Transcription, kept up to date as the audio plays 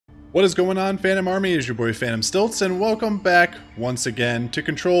What is going on, Phantom Army? Is your boy Phantom Stilts, and welcome back once again to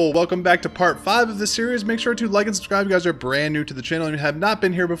Control. Welcome back to part 5 of this series. Make sure to like and subscribe if you guys are brand new to the channel and you have not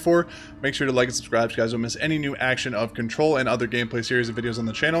been here before. Make sure to like and subscribe so you guys don't miss any new action of Control and other gameplay series of videos on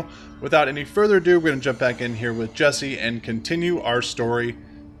the channel. Without any further ado, we're going to jump back in here with Jesse and continue our story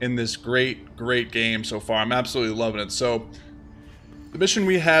in this great game so far. I'm absolutely loving it. So, the mission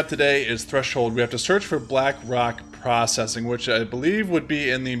we have today is Threshold. We have to search for Black Rock Processing, which I believe would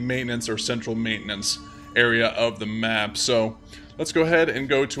be in the maintenance or central maintenance area of the map. So let's go ahead and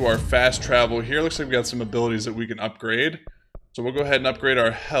go to our fast travel here. Looks like we got some abilities that we can upgrade. So we'll go ahead and upgrade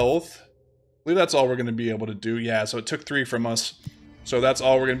our health. I believe that's all we're going to be able to do. Yeah, so it took 3 from us. So that's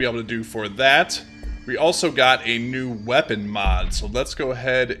all we're going to be able to do for that. We also got a new weapon mod. So let's go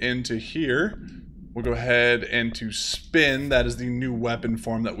ahead into here. We'll go ahead and to spin. That is the new weapon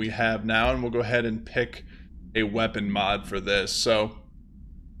form that we have now. And we'll go ahead and pick a weapon mod for this. So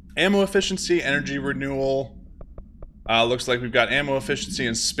ammo efficiency, energy renewal, looks like we've got ammo efficiency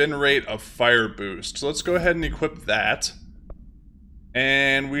and spin rate of fire boost. So let's go ahead and equip that,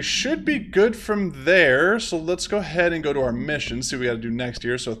 and we should be good from there. So let's go ahead and go to our mission, see what we got to do next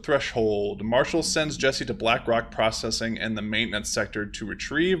here. So Threshold. Marshall sends Jesse to Black Rock Processing and the maintenance sector to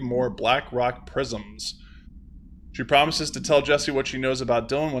retrieve more Black Rock prisms. She promises to tell Jesse what she knows about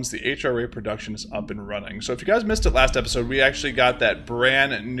Dylan once the HRA production is up and running. So if you guys missed it last episode, we actually got that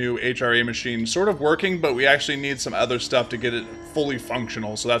brand new HRA machine sort of working, but we actually need some other stuff to get it fully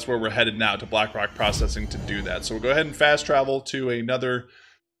functional. So that's where we're headed now, to Black Rock Processing, to do that. So we'll go ahead and fast travel to another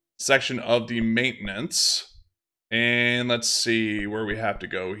section of the maintenance. And let's see where we have to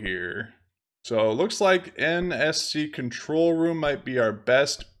go here. So it looks like NSC control room might be our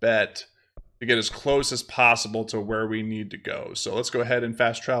best bet to get as close as possible to where we need to go. So let's go ahead and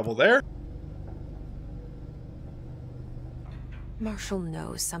fast travel there. Marshall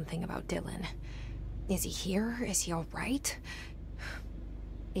knows something about Dylan. Is he here? Is he all right?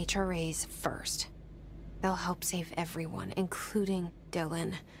 HRAs first. They'll help save everyone, including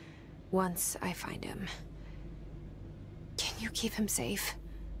Dylan, once I find him. Can you keep him safe?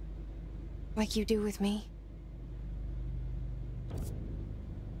 Like you do with me?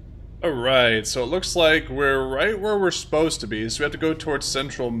 Alright, so it looks like we're right where we're supposed to be, so we have to go towards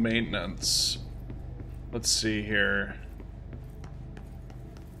central maintenance. Let's see here.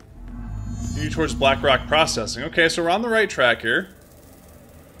 You towards Black Rock Processing. Okay, so we're on the right track here.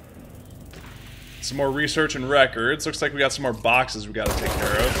 Some more research and records. Looks like we got some more boxes we gotta take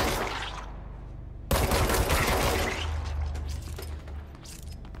care of.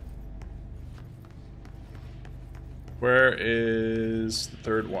 Where is the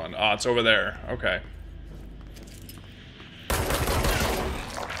third one? Ah, it's over there. Okay.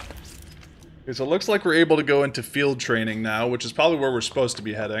 Okay, so it looks like we're able to go into field training now, which is probably where we're supposed to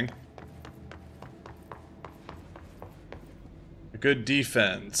be heading. A good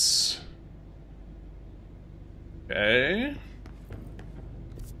defense. Okay.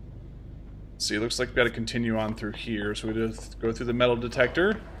 Let's see, it looks like we've got to continue on through here, so we just go through the metal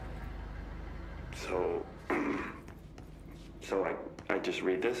detector. So I just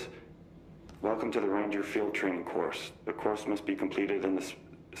read this. Welcome to the Ranger Field Training course. The course must be completed in the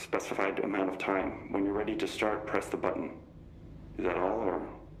specified amount of time. When you're ready to start, press the button. Is that all, or?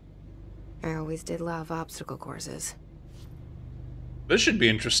 I always did love obstacle courses. This should be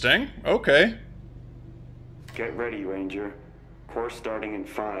interesting. Okay. Get ready, Ranger. Course starting in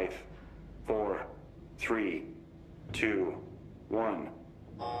 5, 4, 3, 2, 1.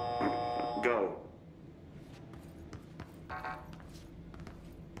 Go.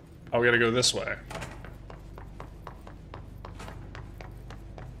 Oh, we gotta go this way.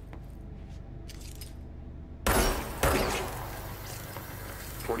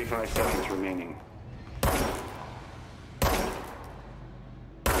 "45 seconds remaining.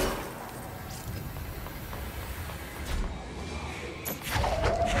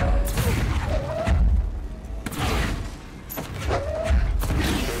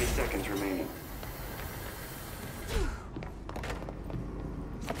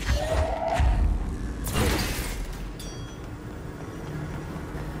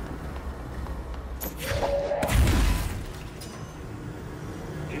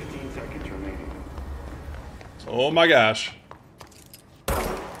 Oh my gosh. Five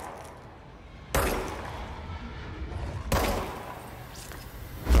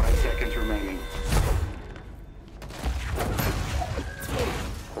seconds remaining.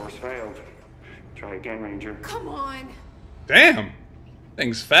 Course failed. Try again, Ranger. Come on! Damn!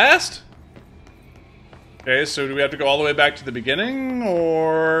 Things fast? Okay, so do we have to go all the way back to the beginning,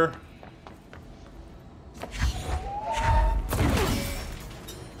 or...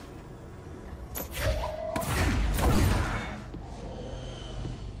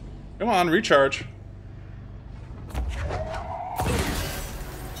 Come on, recharge.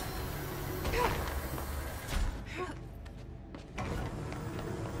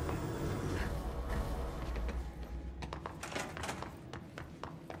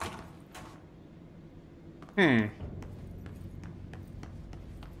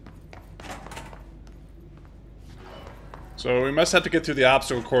 So we must have to get through the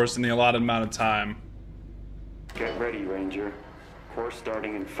obstacle course in the allotted amount of time. Get ready, Ranger. Course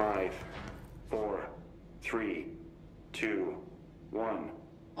starting in 5, 4, 3, 2, 1.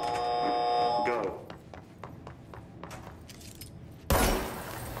 Go.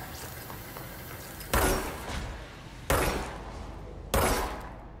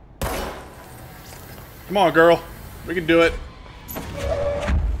 Come on, girl. We can do it.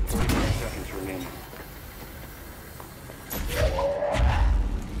 30 seconds remaining.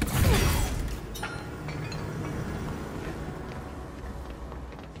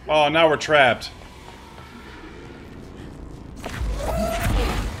 Oh, now we're trapped.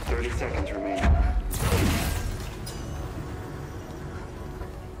 30 seconds remaining.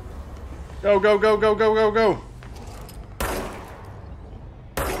 Go, go, go, go, go, go, go.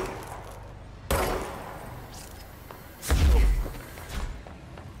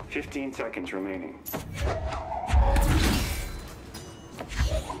 Fifteen seconds remaining.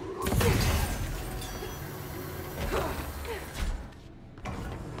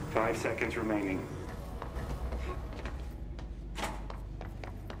 5 seconds remaining.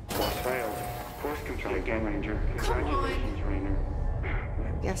 Course failed. Course complete again, Ranger. Congratulations, Ranger.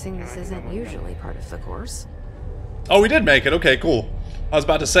 Guessing this isn't usually part of the course. Oh, we did make it. Okay, cool. I was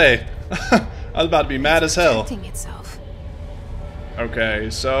about to say. I was about to be mad as hell. Protecting itself. Okay,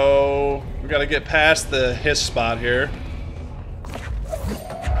 so we gotta get past the hiss spot here. We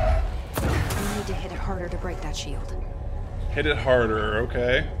need to hit it harder to break that shield. Hit it harder,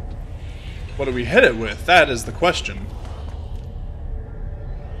 okay. What do we hit it with? That is the question.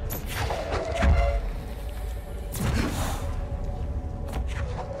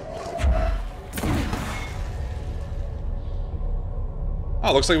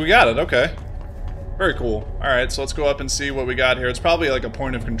 Oh, looks like we got it, okay. Very cool. Alright, so let's go up and see what we got here. It's probably like a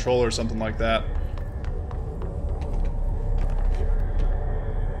point of control or something like that.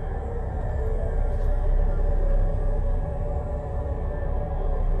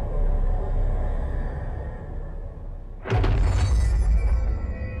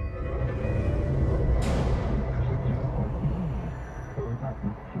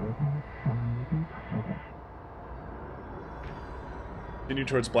 Continue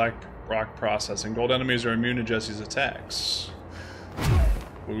towards black rock processing. Gold enemies are immune to Jesse's attacks.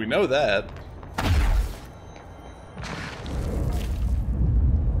 Well, we know that.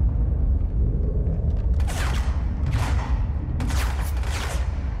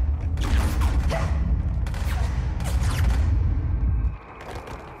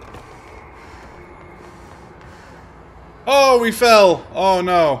 Oh, we fell! Oh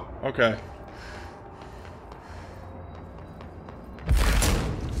no. Okay.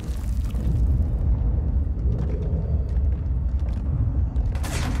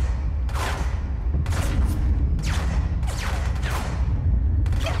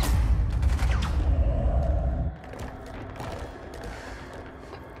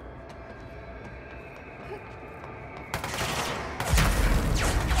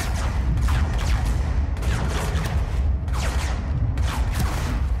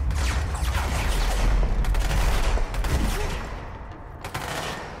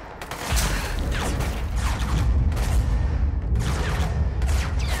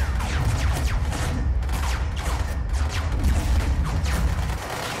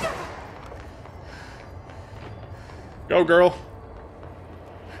 Go, girl.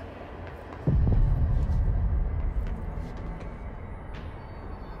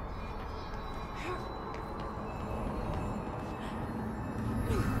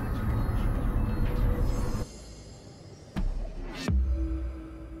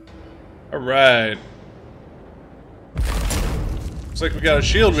 All right. Looks like we got a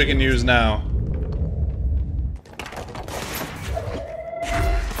shield we can use now.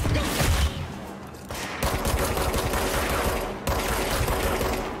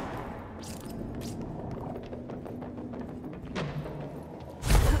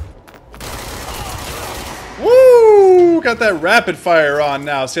 Got that rapid fire on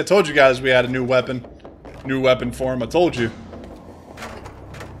now. See, I told you guys we had a new weapon. New weapon form, I told you.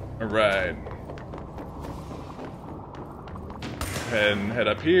 Alright. Go ahead and head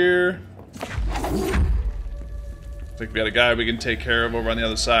up here. Looks like we got a guy we can take care of over on the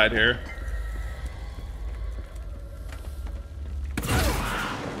other side here.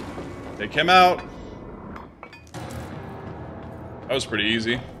 Take him out. That was pretty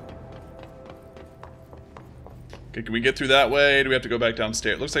easy. Okay, can we get through that way? Do we have to go back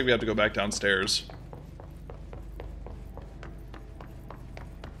downstairs? Looks like we have to go back downstairs.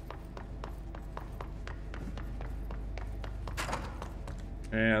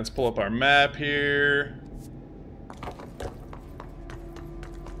 And let's pull up our map here.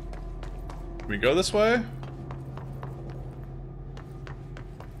 Can we go this way?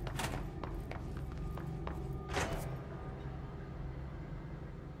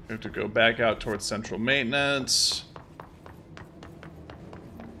 We have to go back out towards central maintenance.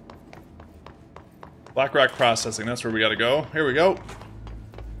 Black rock processing, that's where we gotta go. Here we go.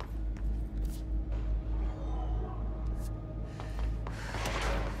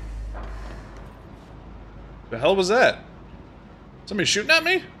 The hell was that? Somebody shooting at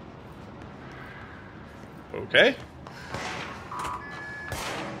me? Okay.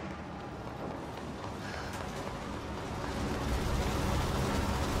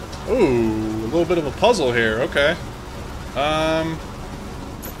 Ooh, a little bit of a puzzle here. Okay. Probably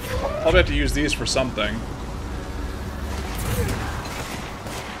have to use these for something.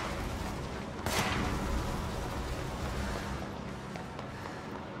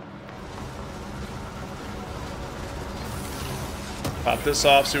 Pop this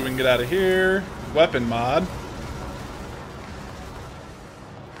off so we can get out of here. Weapon mod.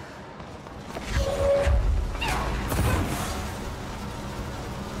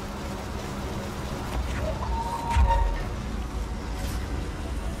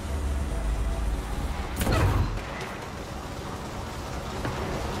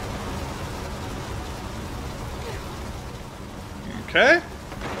 Okay.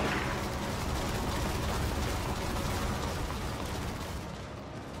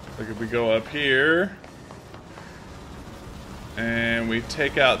 Like if we go up here and we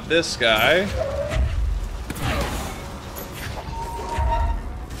take out this guy.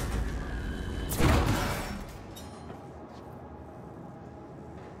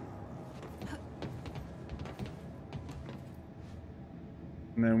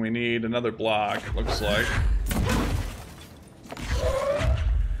 And then we need another block, it looks like.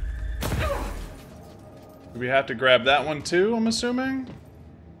 Do we have to grab that one too, I'm assuming?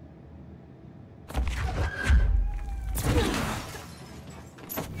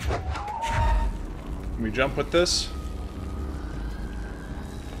 Can we jump with this?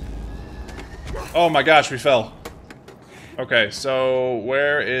 Oh my gosh, we fell. Okay, so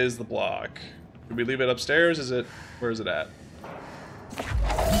where is the block? Did we leave it upstairs? Where is it at?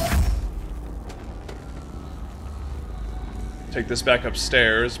 Take this back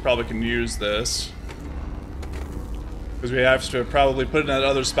upstairs. Probably can use this. Because we have to probably put it in that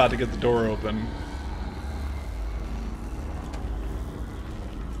other spot to get the door open.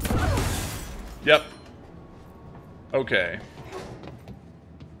 Yep. Okay.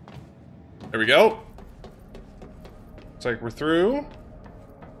 There we go. Looks like we're through.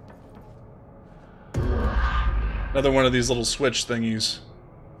 Another one of these little switch thingies.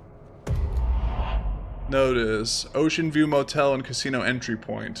 Notice Ocean View Motel and Casino entry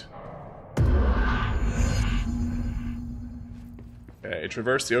point. Okay,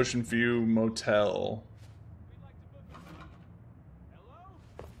 traverse the Ocean View Motel. Hello?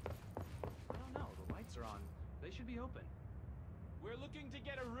 I don't know. The lights are on. They should be open. We're looking to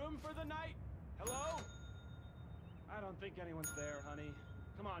get a room for the night. Hello? I don't think anyone's there, honey.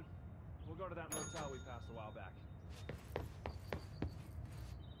 Come on. We'll go to that motel we passed a while back.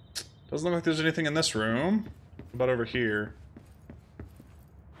 Doesn't look like there's anything in this room. What about over here?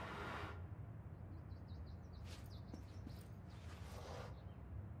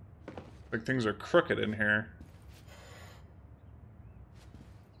 Like things are crooked in here.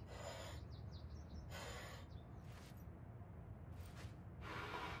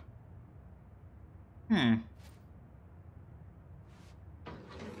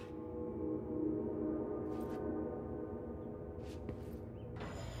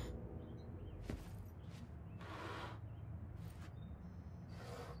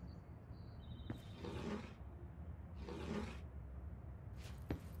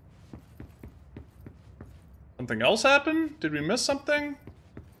 Something else happened? Did we miss something?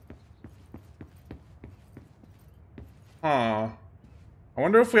 Huh. I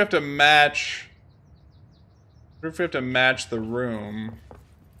wonder if we have to match... I wonder if we have to match the room.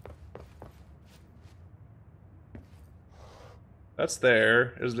 That's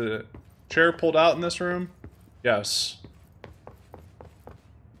there. Is the chair pulled out in this room? Yes.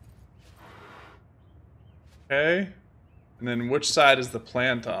 Okay. And then which side is the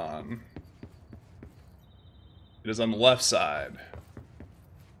plant on? It is on the left side.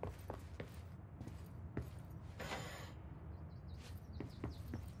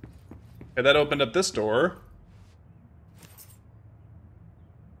 Okay, that opened up this door.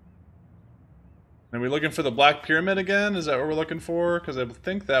 Are we looking for the Black Pyramid again? Is that what we're looking for? Because I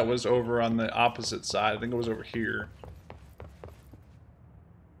think that was over on the opposite side. I think it was over here.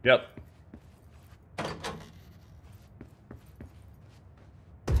 Yep.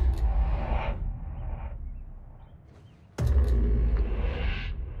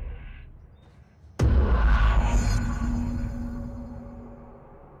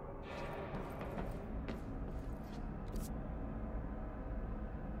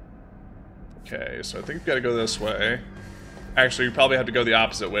 Okay, so I think we've got to go this way. Actually, we probably have to go the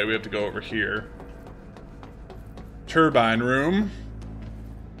opposite way. We have to go over here. Turbine room.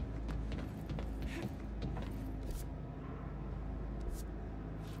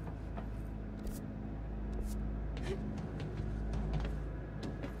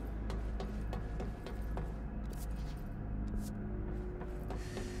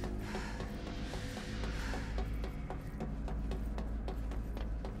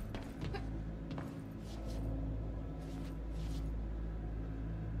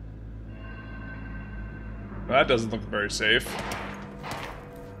 Well, that doesn't look very safe.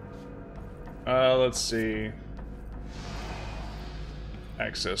 Let's see.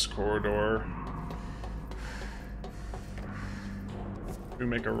 Access corridor. We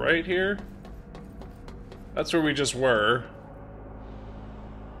make a right here? That's where we just were.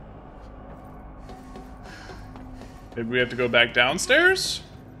 Did we have to go back downstairs?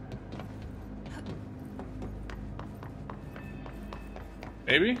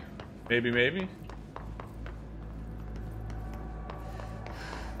 Maybe? Maybe.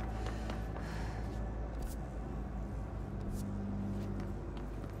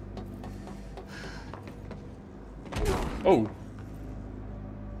 Oh.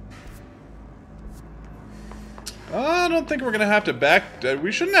 I don't think we're gonna have to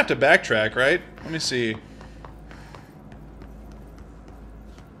we shouldn't have to backtrack, right? Let me see.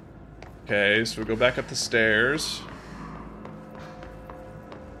 Okay, so we go back up the stairs.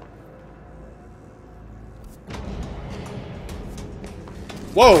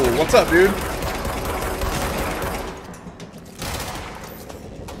 Whoa, what's up, dude?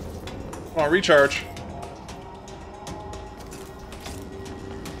 Come on, recharge.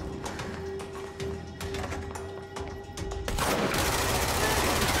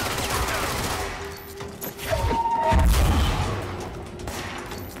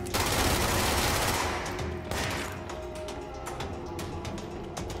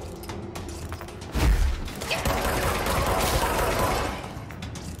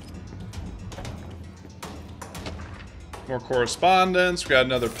 More correspondence. We got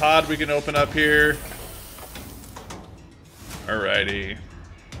another pod we can open up here. Alrighty.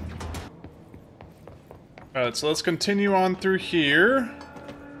 Alright, so let's continue on through here.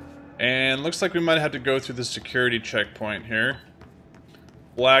 And looks like we might have to go through the security checkpoint here.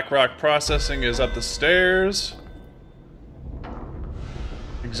 BlackRock processing is up the stairs.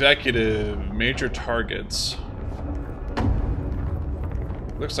 Executive, major targets.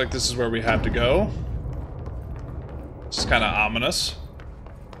 Looks like this is where we have to go. This is kind of ominous.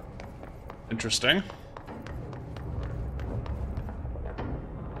 Interesting.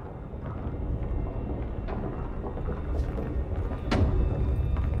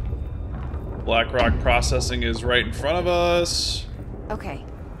 BlackRock processing is right in front of us. Okay,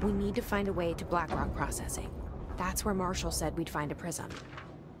 we need to find a way to BlackRock processing. That's where Marshall said we'd find a prism.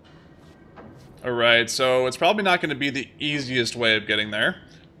 Alright, so it's probably not going to be the easiest way of getting there.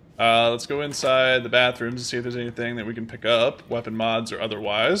 Let's go inside the bathrooms and see if there's anything that we can pick up, weapon mods or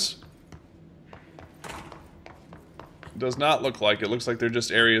otherwise. Does not look like it. Looks like they're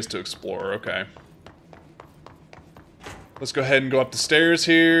just areas to explore. Okay. Let's go ahead and go up the stairs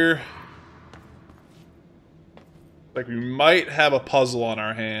here. Like we might have a puzzle on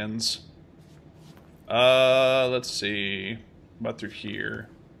our hands. Let's see. About through here.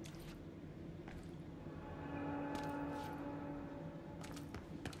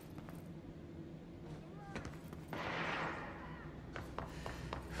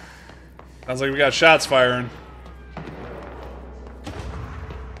 Sounds like we got shots firing.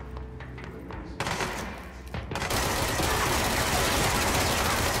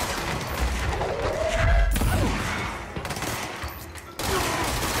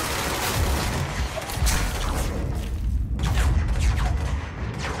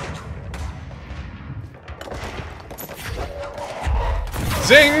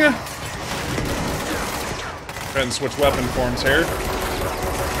 Zing! Go ahead and switch weapon forms here.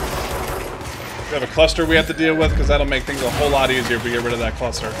 We have a cluster we have to deal with because that'll make things a whole lot easier if we get rid of that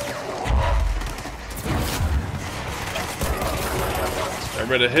cluster. Get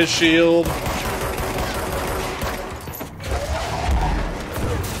rid of his shield. Get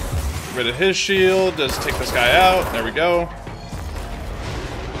rid of his shield. Just take this guy out. There we go.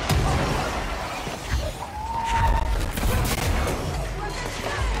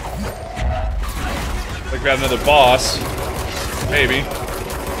 Like we got another boss. Maybe.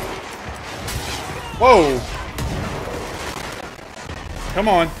 Whoa! Come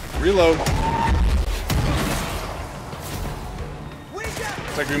on, reload.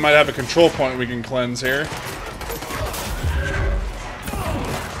 Looks like we might have a control point we can cleanse here.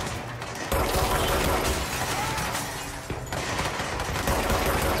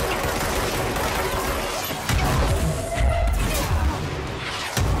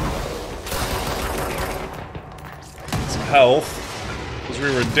 Some health. Because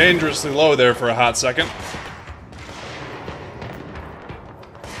we were dangerously low there for a hot second.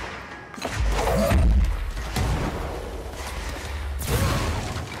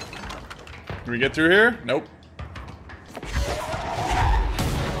 Can we get through here? Nope.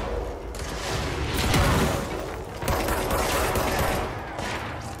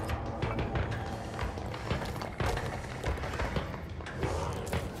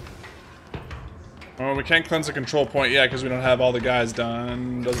 Oh, we can't cleanse the control point yet because we don't have all the guys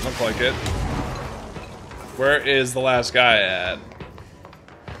done. Doesn't look like it. Where is the last guy at?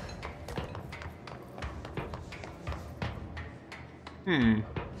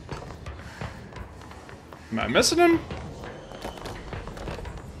 Am I missing him?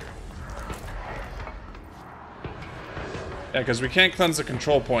 Yeah, because we can't cleanse the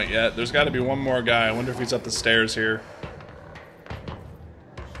control point yet. There's got to be one more guy. I wonder if he's up the stairs here.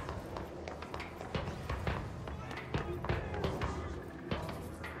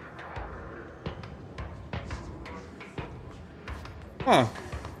 Huh.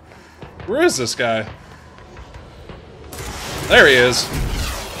 Where is this guy? There he is.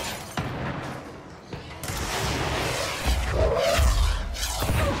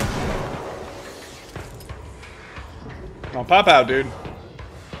 Oh, pop out, dude.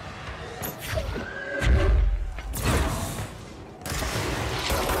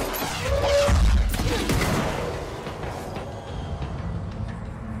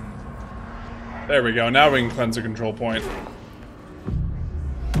 There we go. Now we can cleanse the control point.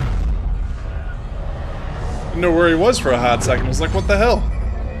 Didn't know where he was for a hot second. I was like, what the hell?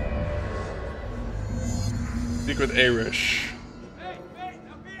 Speak with Arish.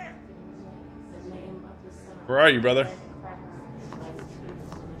 Where are you, brother?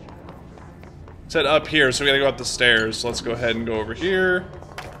 It said up here, so we gotta go up the stairs. So let's go ahead and go over here.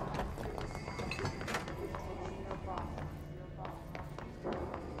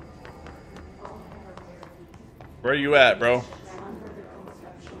 Where are you at, bro?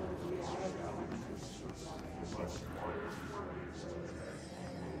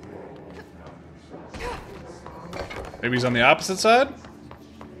 Maybe he's on the opposite side?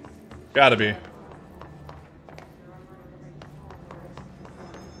 Gotta be.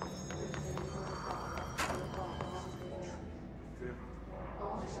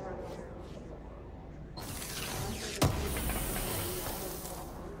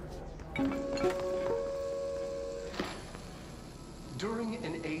 During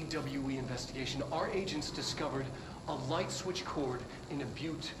an AWE investigation, our agents discovered a light switch cord in a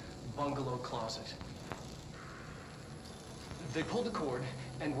Butte bungalow closet. They pulled the cord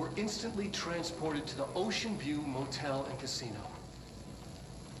and were instantly transported to the Ocean View Motel and Casino.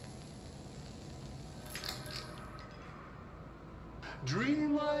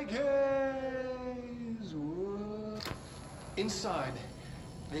 Dream like haze. Inside,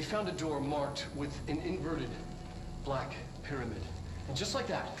 they found a door marked with an inverted black pyramid. And just like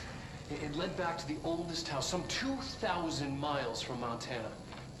that, it led back to the oldest house, some 2,000 miles from Montana.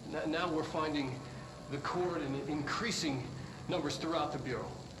 Now we're finding the cord in increasing numbers throughout the Bureau.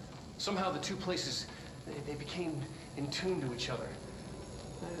 Somehow the two places, they became in tune to each other.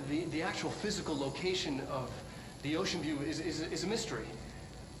 The actual physical location of the Ocean View is a mystery.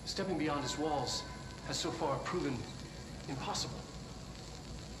 Stepping beyond its walls has so far proven impossible.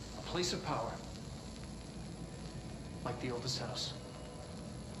 A place of power, like the oldest house.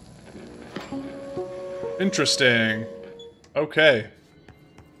 Interesting. Okay.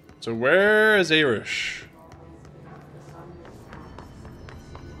 So where is Arish?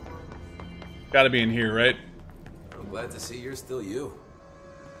 Gotta be in here, right? I'm glad to see you're still you.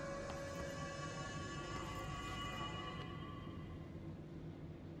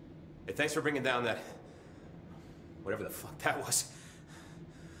 Hey, thanks for bringing down that... whatever the fuck that was.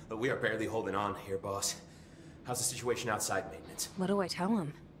 But we are barely holding on here, boss. How's the situation outside maintenance? What do I tell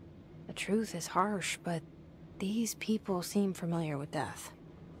him? The truth is harsh, but These people seem familiar with death.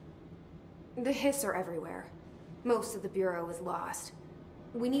 The hiss are everywhere. Most of the Bureau is lost.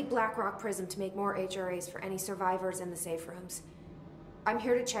 We need Blackrock Prism to make more HRAs for any survivors in the safe rooms. I'm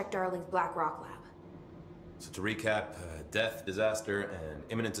here to check Darling's Blackrock lab. So to recap, death, disaster, and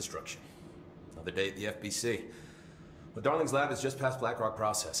imminent destruction. Another day at the FBC. But Darling's lab is just past Blackrock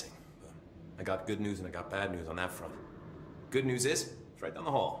processing. But I got good news and I got bad news on that front. Good news is, it's right down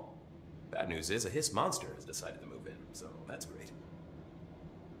the hall. Bad news is, a hiss monster has decided to move in, so that's great.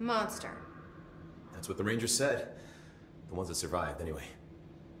 Monster. That's what the Rangers said. The ones that survived, anyway.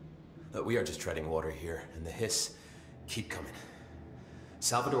 But we are just treading water here, and the hiss keep coming.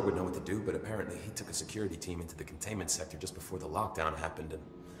 Salvador would know what to do, but apparently he took a security team into the containment sector just before the lockdown happened, and,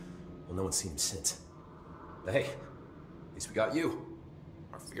 well, no one's seen him since. But hey, at least we got you,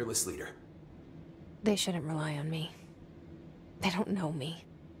 our fearless leader. They shouldn't rely on me. They don't know me.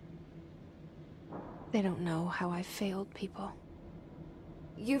 They don't know how I've failed people.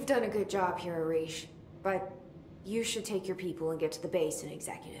 You've done a good job here, Arish, but you should take your people and get to the base and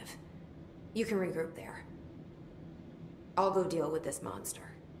executive. You can regroup there. I'll go deal with this monster.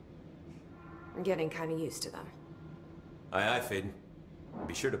 I'm getting kind of used to them. Aye, aye, Faden.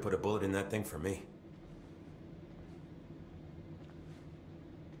 Be sure to put a bullet in that thing for me.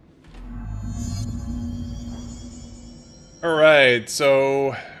 Alright,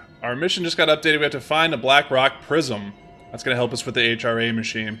 so our mission just got updated. We have to find a Blackrock Prism. That's going to help us with the HRA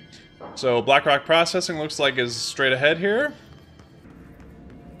machine. So Blackrock processing looks like is straight ahead here.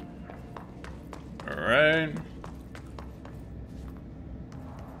 Alright.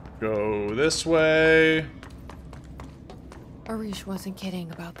 Go this way. Arish wasn't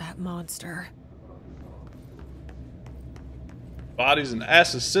kidding about that monster. Bodies and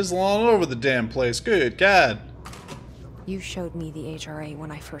asses sizzling all over the damn place. Good God. You showed me the HRA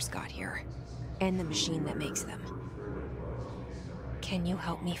when I first got here, and the machine that makes them. Can you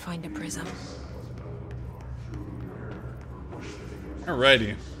help me find a prism?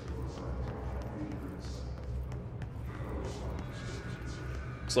 Alrighty.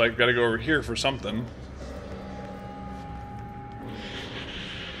 Looks like we gotta go over here for something.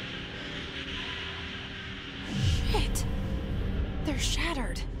 Shit! They're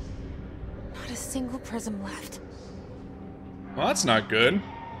shattered. Not a single prism left. Well, that's not good.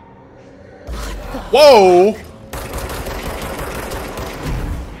 Whoa!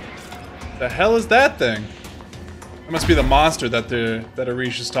 The hell is that thing? That must be the monster that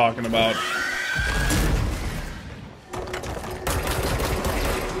Arish is talking about.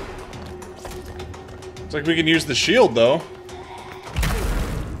 Looks like we can use the shield though.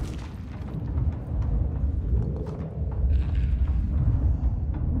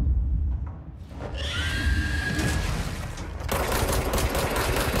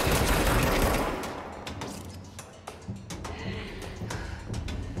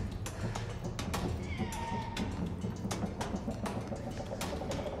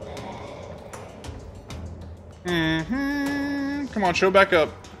 Come on, show back up.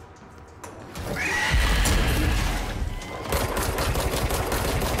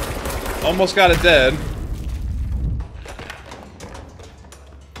 Almost got it dead.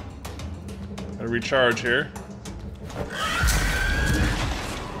 Gotta recharge here.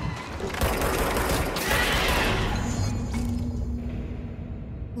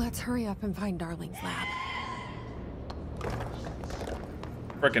 Let's hurry up and find Darling's lab.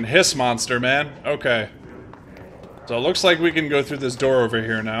 Frickin' hiss monster, man. Okay. So it looks like we can go through this door over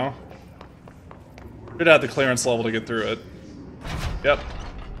here now. Should have the clearance level to get through it. Yep.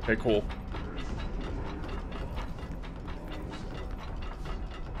 Okay, cool.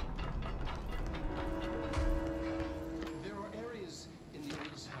 There are areas in the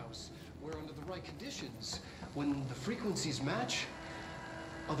oldest house where under the right conditions, when the frequencies match,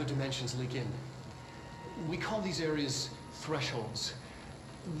 other dimensions leak in. We call these areas thresholds.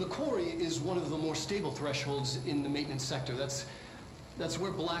 The quarry is one of the more stable thresholds in the maintenance sector. That's where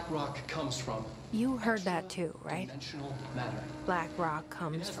Blackrock comes from. You heard that too, right? Dimensional matter. Blackrock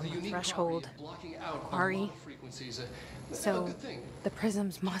comes from a threshold Blocking out quarry. a lot of frequencies. A So good thing. the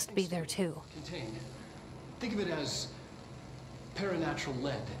prisms must be there too. Contained. Think of it as paranatural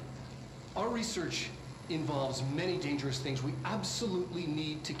lead. Our research involves many dangerous things we absolutely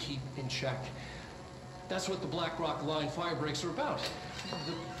need to keep in check. That's what the Blackrock line fire breaks are about.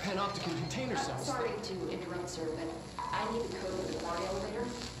 The panopticon container cells. Sorry to interrupt, sir, but I need the code of the quarry elevator.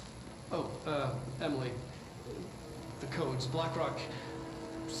 Oh, Emily. The codes. Blackrock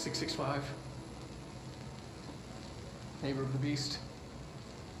 665. Neighbor of the beast.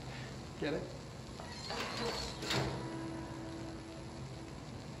 Get it?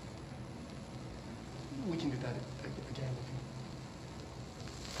 We can do that again.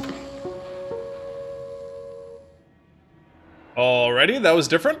 Alrighty, that was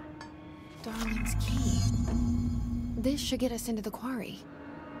different. Darling's key. This should get us into the quarry.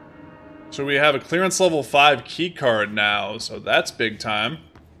 So we have a clearance level 5 key card now, so that's big time.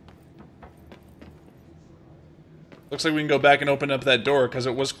 Looks like we can go back and open up that door because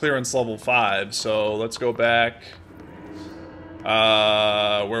it was clearance level 5. So let's go back.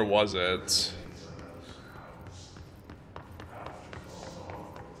 Where was it?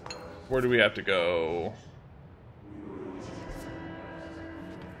 Where do we have to go?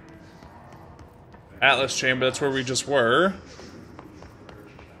 Atlas Chamber, that's where we just were.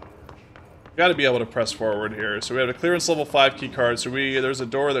 Got to be able to press forward here. So we have a clearance level 5 key card. So there's a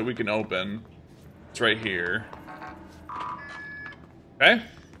door that we can open. It's right here. Okay.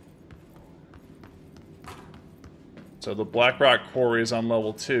 So the Black Rock Quarry is on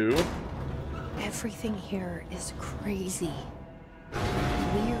level 2. Everything here is crazy.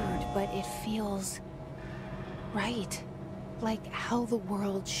 Weird, but it feels right. Like how the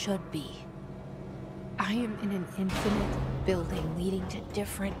world should be. I am in an infinite building leading to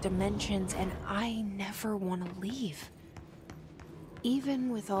different dimensions, and I never want to leave. Even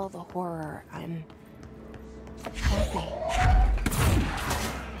with all the horror, I'm happy.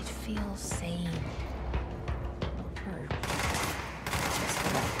 It feels sane. Or just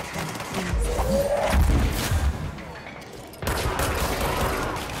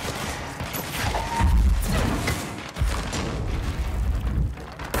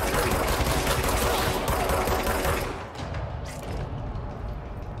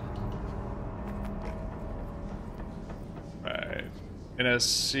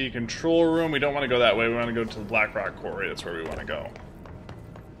NSC control room. We don't want to go that way. We want to go to the Black Rock Quarry. That's where we want to go.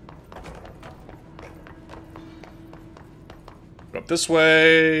 Go up this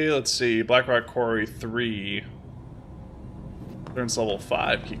way. Let's see. Black Rock Quarry 3. Clearance level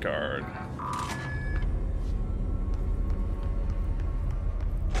 5 keycard.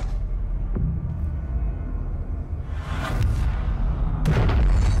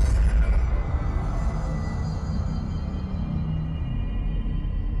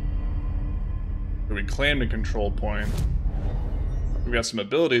 We claimed a control point. We got some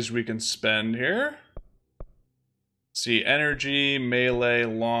abilities we can spend here. See, energy, melee,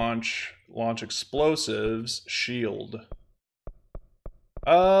 launch explosives, shield.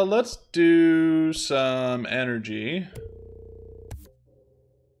 Let's do some energy.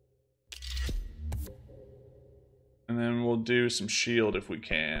 And then we'll do some shield if we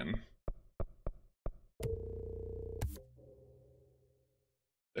can.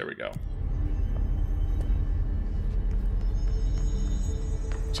 There we go.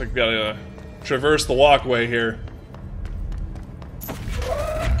 Looks like we gotta traverse the walkway here.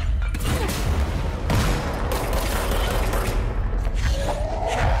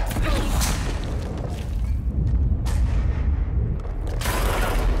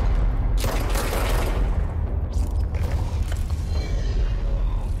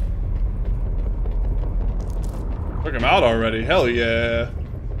 Took him out already. Hell yeah.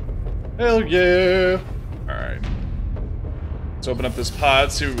 Hell yeah. Alright. Let's open up this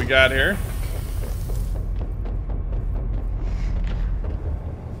pod, see what we got here.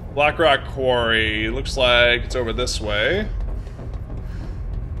 Black Rock Quarry. Looks like it's over this way.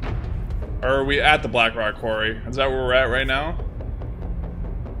 Or are we at the Black Rock Quarry? Is that where we're at right now?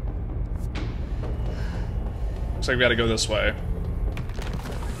 Looks like we gotta go this way.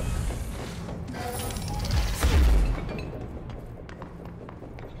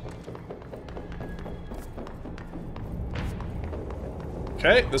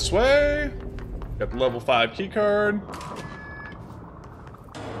 Okay, this way. Got the level 5 keycard.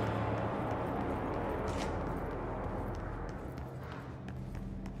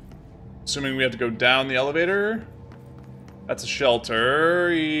 Assuming we have to go down the elevator. That's a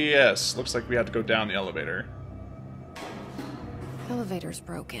shelter. Yes, looks like we have to go down the elevator. Elevator's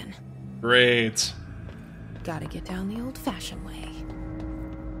broken. Great. Gotta get down the old-fashioned way.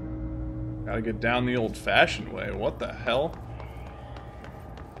 Gotta get down the old-fashioned way. What the hell?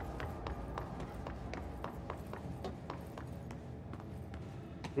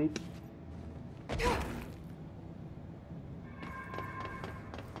 Oop.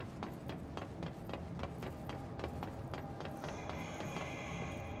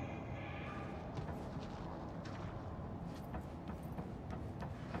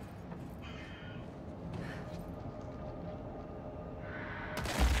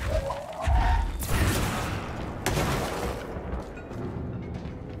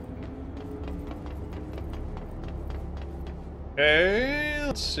 Okay,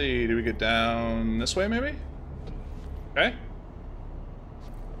 Let's see, do we get down this way maybe? Okay.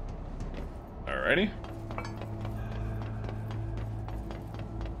 Alrighty.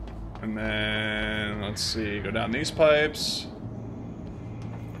 And then, let's see, go down these pipes.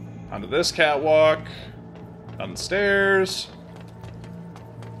 Onto this catwalk. Down the stairs.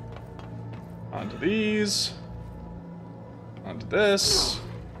 Onto these. Onto this.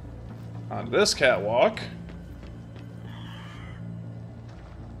 Onto this catwalk.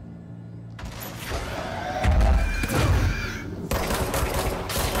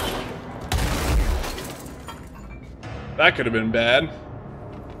 That could have been bad.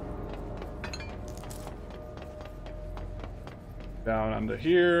 Down onto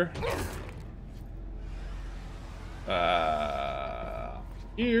here.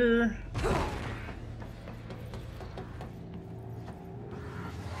 Here.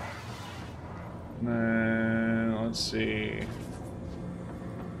 And then, let's see.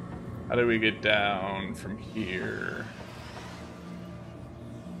 How do we get down from here?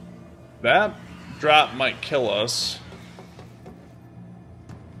 That drop might kill us.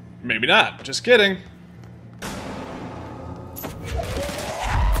 Maybe not. Just kidding.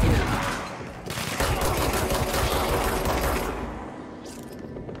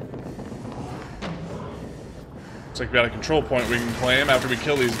 Looks like we got a control point we can claim after we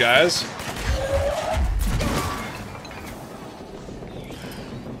kill these guys.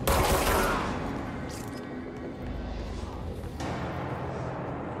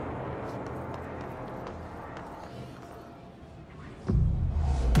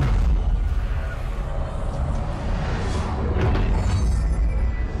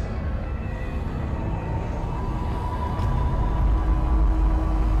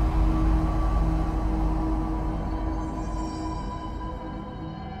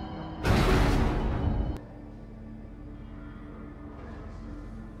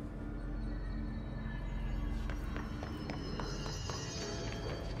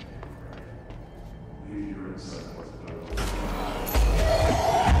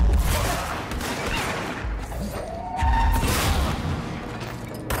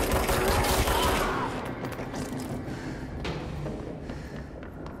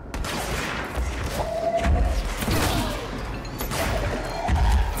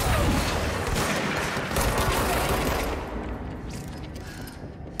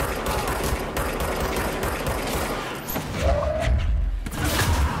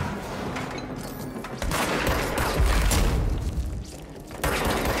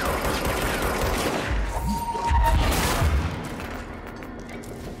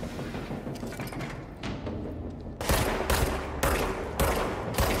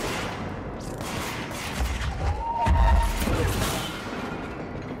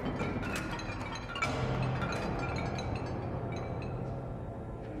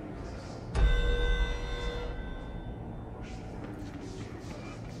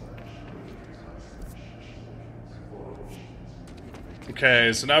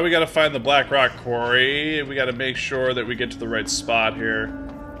 Okay, so now we gotta find the Black Rock Quarry. We gotta make sure that we get to the right spot here.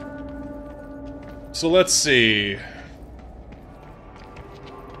 So let's see.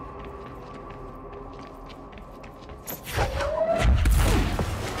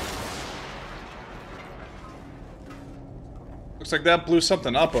 Looks like that blew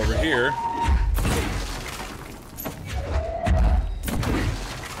something up over here.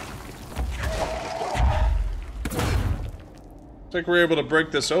 Looks like we're able to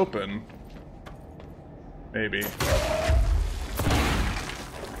break this open. Maybe.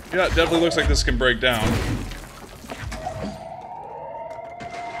 Yeah, it definitely looks like this can break down.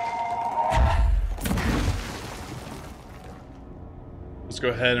 Let's go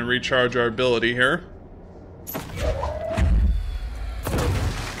ahead and recharge our ability here.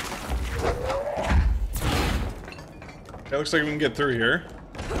 It looks like we can get through here.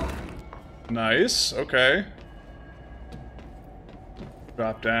 Nice, okay.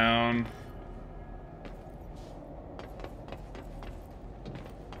 Drop down.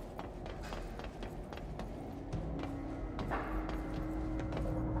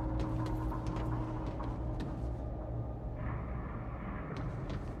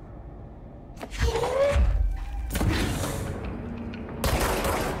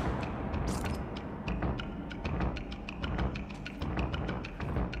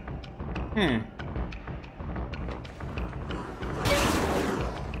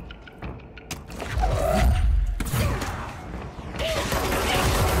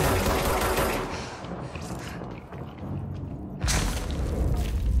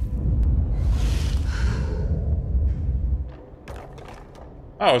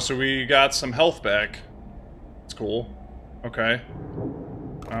 Oh, so we got some health back. That's cool. Okay.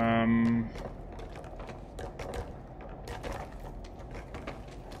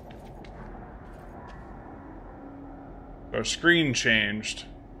 Our screen changed.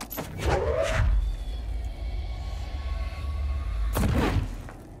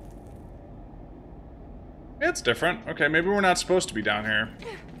 It's different. Okay, maybe we're not supposed to be down here.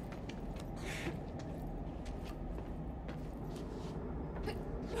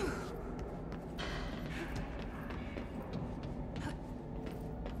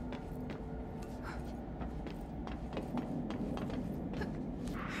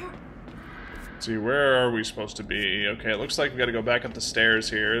 Let's see, where are we supposed to be? Okay, it looks like we gotta go back up the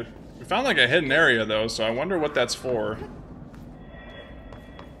stairs here. We found like a hidden area though, so I wonder what that's for.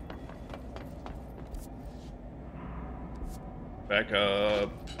 Back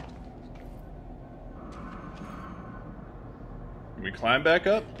up. Can we climb back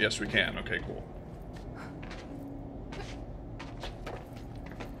up? Yes, we can. Okay, cool.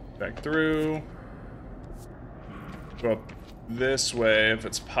 Back through. Go up this way if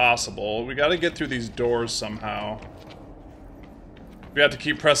it's possible. We gotta get through these doors somehow. We have to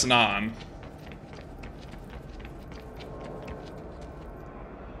keep pressing on.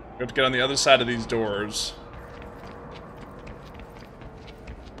 We have to get on the other side of these doors.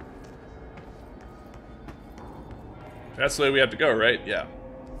 That's the way we have to go, right? Yeah.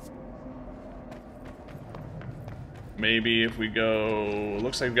 Maybe if we go...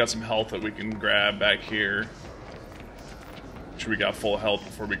 Looks like we've got some health that we can grab back here. Make sure we got full health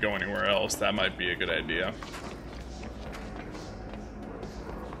before we go anywhere else. That might be a good idea.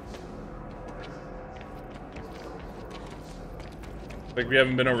 Like we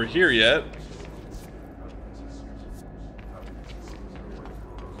haven't been over here yet.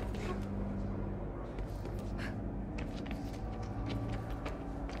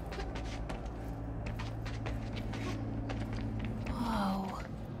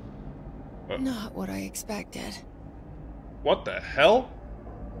 Not what I expected. What the hell?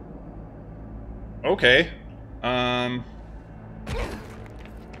 Okay.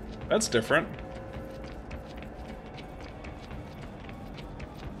 That's different.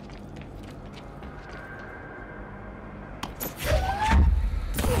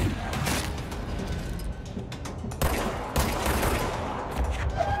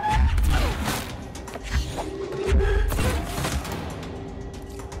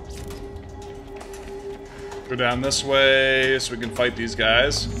 Go down this way so we can fight these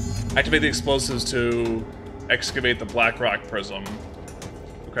guys. Activate the explosives to excavate the black rock prism.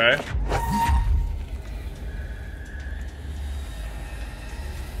 Okay.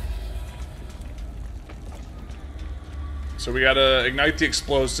 So we gotta ignite the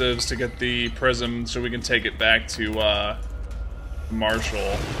explosives to get the prism so we can take it back to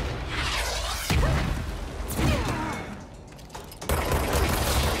Marshall.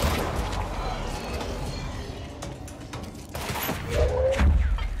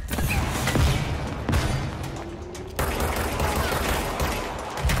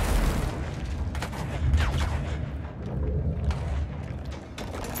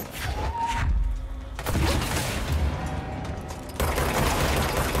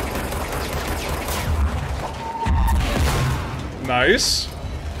 Nice.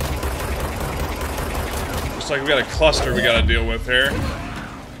 Looks like we got a cluster we gotta deal with here.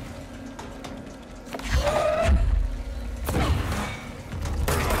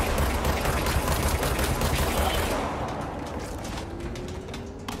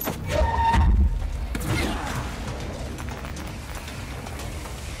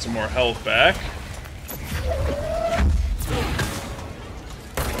 Some more health back.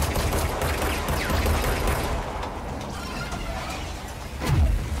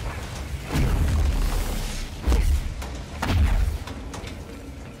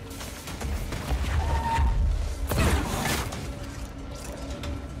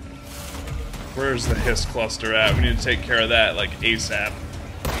 Where's the hiss cluster at? We need to take care of that, like, ASAP.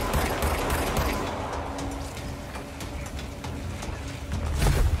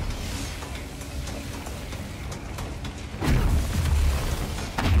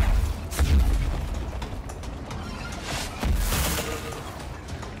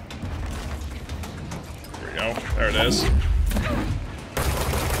 There we go. There it is.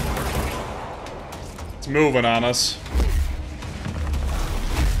 It's moving on us.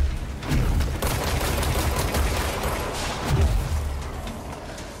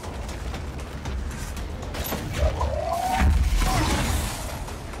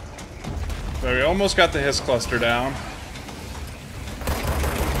 We almost got the hiss cluster down.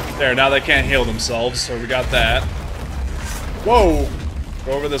 There, now they can't heal themselves, so we got that. Whoa!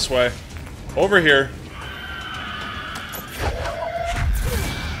 Go over this way. Over here.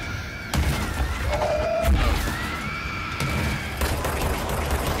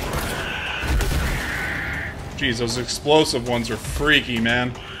 Jeez, those explosive ones are freaky,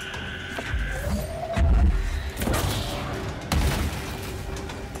 man.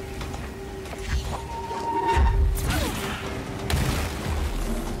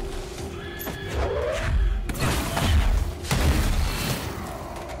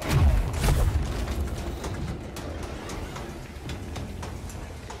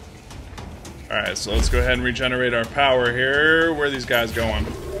 Alright, so let's go ahead and regenerate our power here. Where are these guys going?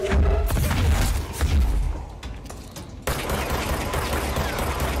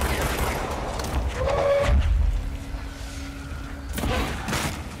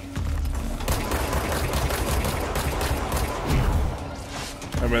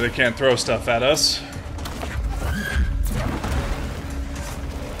 I mean, they can't throw stuff at us.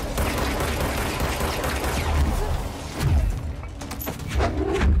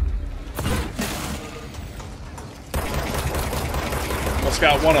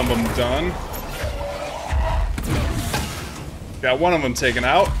 Got one of them done. Got one of them taken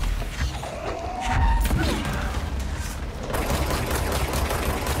out.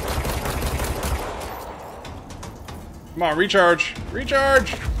 Come on, recharge!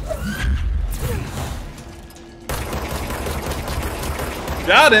 Recharge!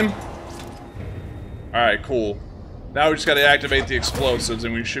 Got him! Alright, cool. Now we just gotta activate the explosives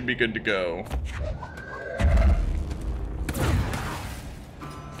and we should be good to go.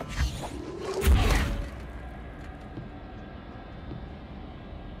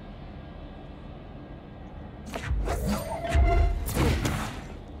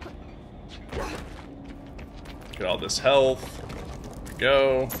 Get all this health. There we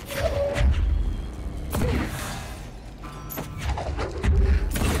go.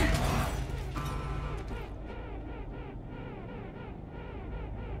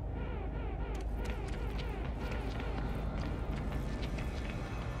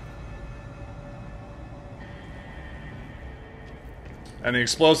 And the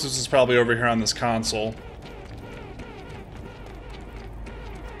explosives is probably over here on this console.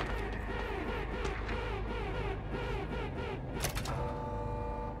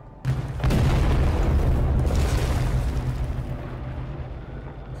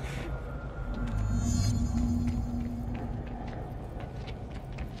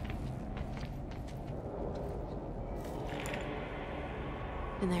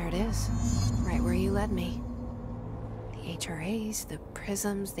 And there it is, right where you led me. The HRAs, the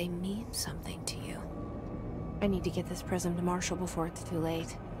prisms, they mean something to you. I need to get this prism to Marshall before it's too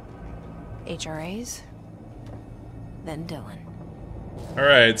late. HRAs, then Dylan.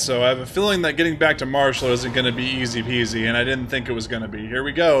 Alright, so I have a feeling that getting back to Marshall isn't going to be easy peasy, and I didn't think it was going to be. Here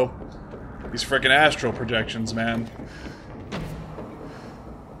we go. These frickin' astral projections, man.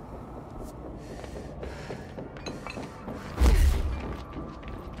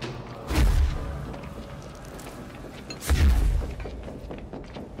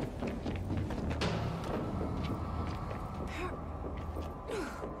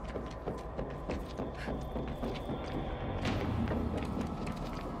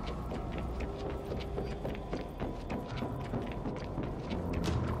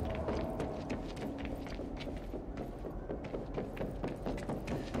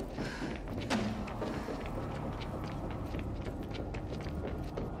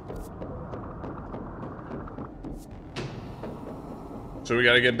 So we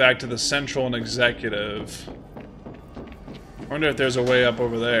gotta get back to the central and executive. I wonder if there's a way up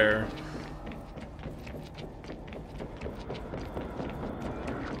over there.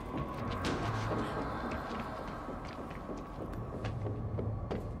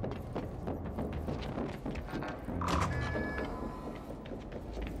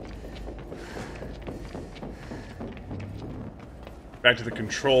 Back to the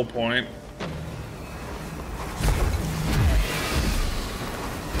control point.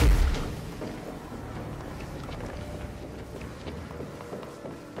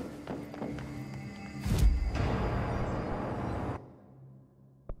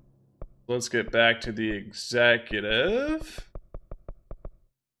 Let's get back to the executive.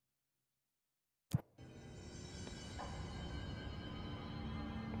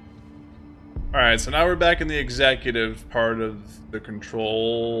 Alright, so now we're back in the executive part of the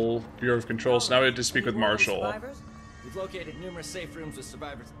control, Bureau of Control, so now we have to speak with Marshall. We've located numerous safe rooms with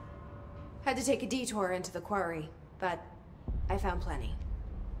survivors. Had to take a detour into the quarry, but I found plenty.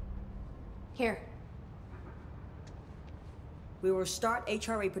 Here. We will start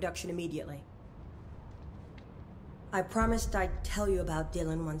HRA production immediately. I promised I'd tell you about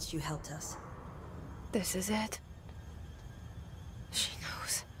Dylan once you helped us. This is it. She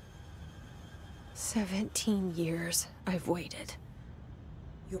knows. 17 years I've waited.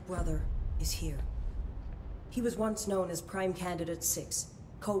 Your brother is here. He was once known as Prime Candidate 6,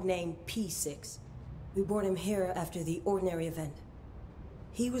 codenamed P6. We brought him here after the ordinary event.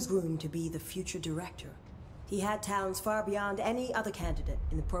 He was groomed to be the future director. He had talents far beyond any other candidate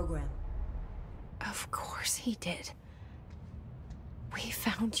in the program. Of course he did. We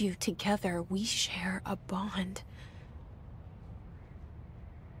found you together. We share a bond.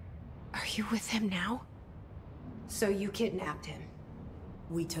 Are you with him now? So you kidnapped him?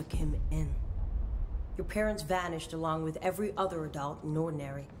 We took him in. Your parents vanished along with every other adult in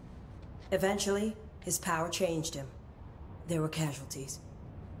Ordinary. Eventually, his power changed him. There were casualties.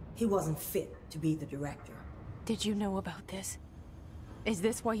 He wasn't fit to be the director. Did you know about this? Is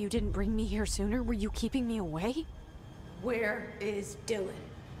this why you didn't bring me here sooner? Were you keeping me away? Where is Dylan?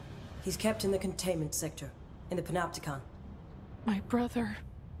 He's kept in the containment sector, in the Panopticon. My brother.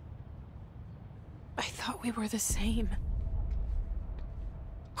 I thought we were the same.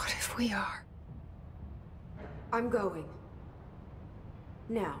 What if we are? I'm going.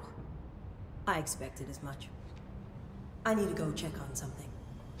 Now. I expected as much. I need to go check on something.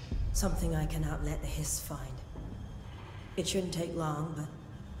 Something I cannot let the Hiss find. It shouldn't take long, but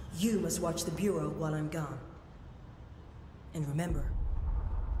you must watch the Bureau while I'm gone. And remember,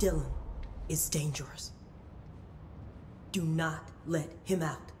 Dylan is dangerous. Do not let him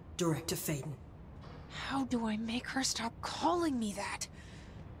out, Director Faden. How do I make her stop calling me that?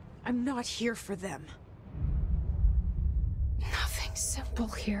 I'm not here for them. Nothing simple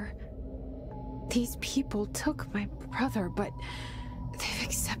here. These people took my brother, but they've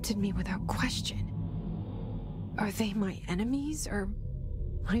accepted me without question. Are they my enemies or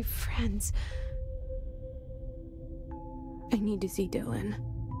my friends? I need to see Dylan.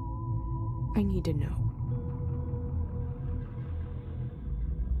 I need to know.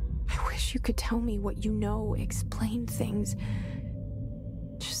 I wish you could tell me what you know, explain things.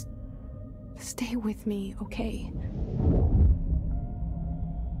 Just stay with me, okay?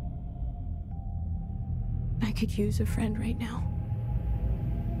 I could use a friend right now.